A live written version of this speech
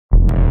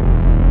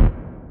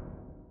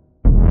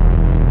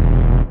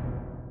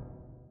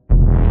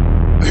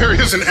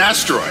was an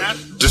asteroid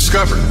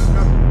discovered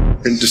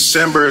in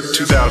December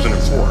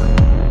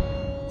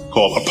 2004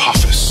 called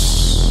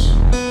Apophis,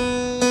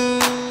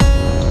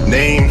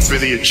 named for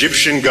the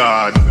Egyptian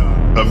god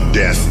of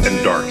death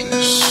and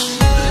darkness.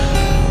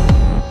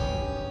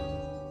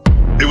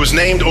 It was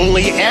named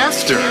only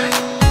after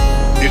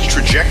its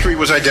trajectory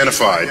was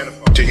identified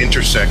to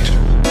intersect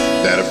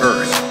that of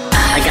Earth.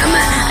 I got my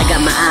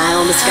eye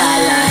on the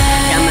skyline.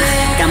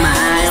 Got my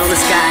eye on the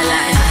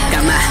skyline.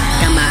 Got my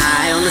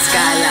eye on the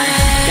skyline.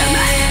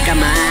 Got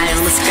my eye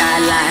on the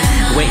skyline.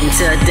 Waiting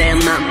till the damn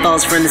mountain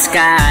falls from the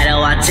sky to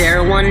watch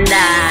everyone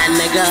die,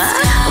 nigga.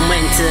 I'm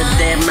waiting till the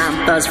damn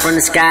mountain falls from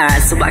the sky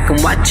so I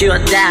can watch you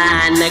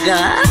die,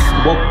 nigga.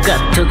 Woke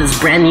up to this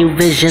brand new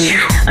vision,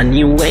 a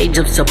new age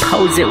of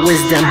supposed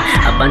wisdom.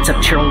 A bunch of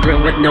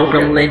children with no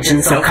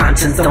religion, so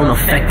conscience don't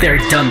affect their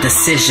dumb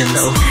decisions.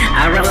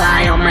 I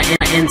rely on my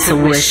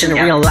intuition,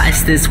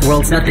 realize this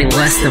world's nothing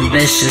less than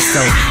vicious. So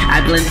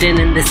I blend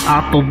in this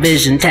awful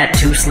vision.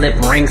 Tattoo slip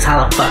rings,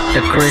 holla fuck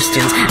the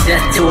Christians.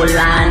 Death to a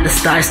line, the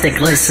stars they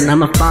glisten.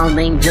 I'm a fallen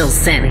angel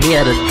sent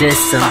here to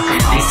diss them.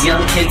 These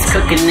young kids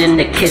cooking in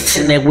the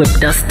kitchen, they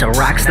whipped us to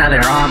rocks, now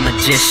they're all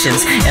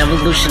magicians.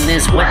 Evolution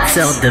is what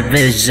cell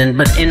division,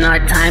 but in our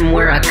time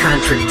we're a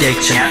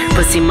contradiction.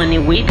 Pussy, money,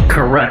 weed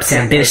corrupts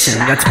ambition.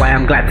 That's why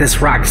I'm glad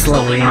this rock's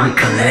slowly on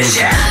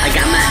collision. I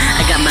got my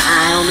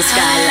eye on the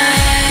skyline.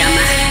 Got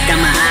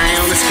my eye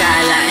on the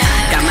skyline.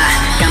 Got my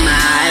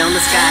eye on the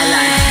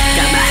skyline.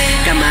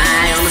 Got my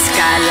eye on the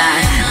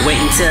skyline.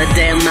 Waiting till the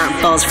damn mountain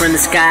falls from the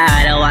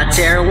sky to watch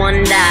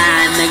everyone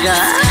die, nigga.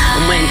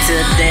 I'm waiting till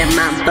the damn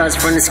mountain falls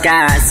from the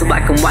sky so I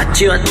can watch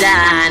you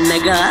die,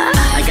 nigga.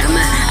 I got my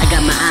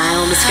eye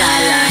on the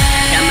skyline.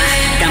 Got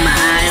my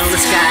eye on the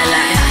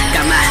skyline.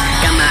 Got my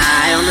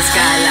eye on the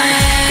skyline.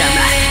 Got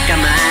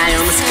my eye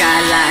on the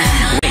skyline.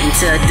 Waiting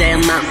till the damn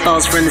mountain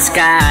falls from the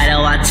sky to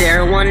watch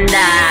everyone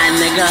die,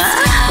 nigga.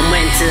 I'm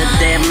waiting till the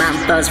damn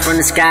mountain falls from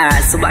the sky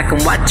so I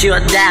can watch you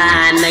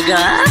die, nigga.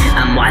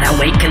 I'm wide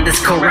awake in this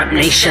corrupt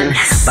nation,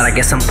 but I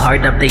guess I'm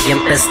part of the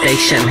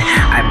infestation.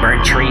 I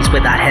burn trees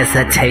without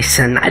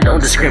hesitation. I don't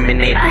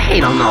discriminate, I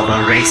hate on all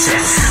the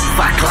races.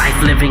 Fuck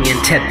life, living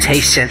in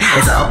temptation.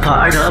 It's all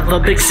part of a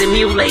big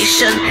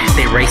simulation.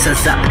 They raise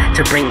us up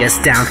to bring us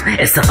down.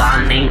 It's the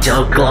fallen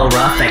angel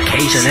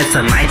glorification. It's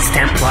a Knights,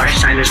 Templar,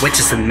 Shiners,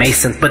 witches, and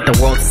Masons. But the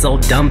world's so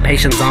dumb,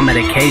 patients on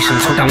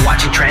medications. Hooked on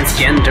watching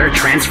transgender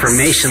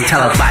transformation,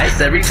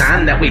 televised every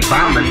time that we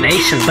bomb a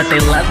nation. But they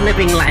love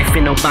living life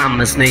in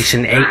Obama's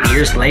nation. 8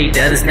 years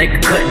later, this nigga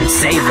couldn't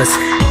save us,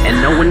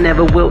 and no one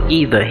ever will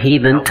either.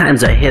 Heathen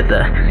times are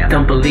hither.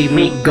 Don't believe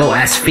me? Go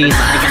ask FEMA.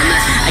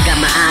 I got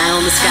my eye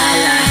on the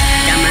skyline.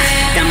 Got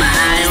my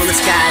eye on the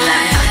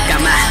skyline.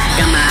 Got my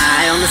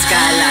eye on the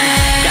skyline.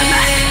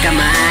 Got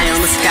my eye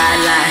on the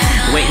skyline.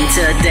 Waiting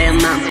till the damn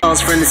mountain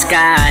falls from the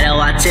sky to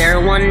watch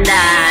everyone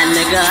die,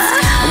 nigga.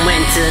 I'm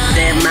waiting till the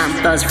damn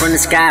mountain falls from the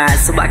sky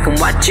so I can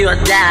watch you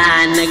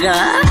die, nigga.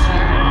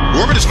 The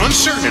orbit is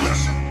uncertain enough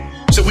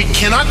so we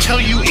cannot tell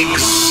you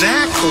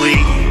exactly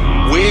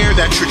where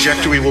that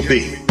trajectory will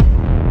be.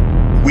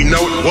 We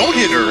know it won't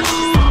hit Earth.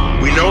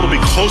 We know it'll be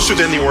closer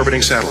than the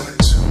orbiting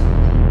satellites.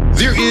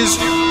 There is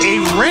a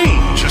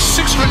range, a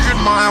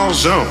 600-mile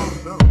zone.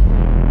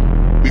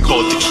 We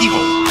call it the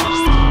keyhole.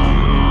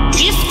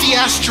 If the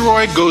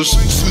asteroid goes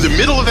through the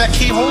middle of that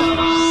keyhole,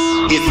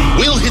 it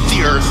will hit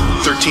the Earth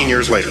 13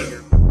 years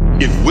later.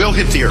 It will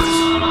hit the Earth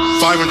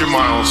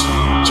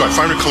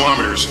 500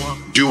 kilometers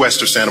due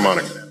west of Santa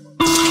Monica.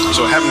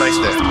 So have a nice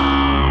day.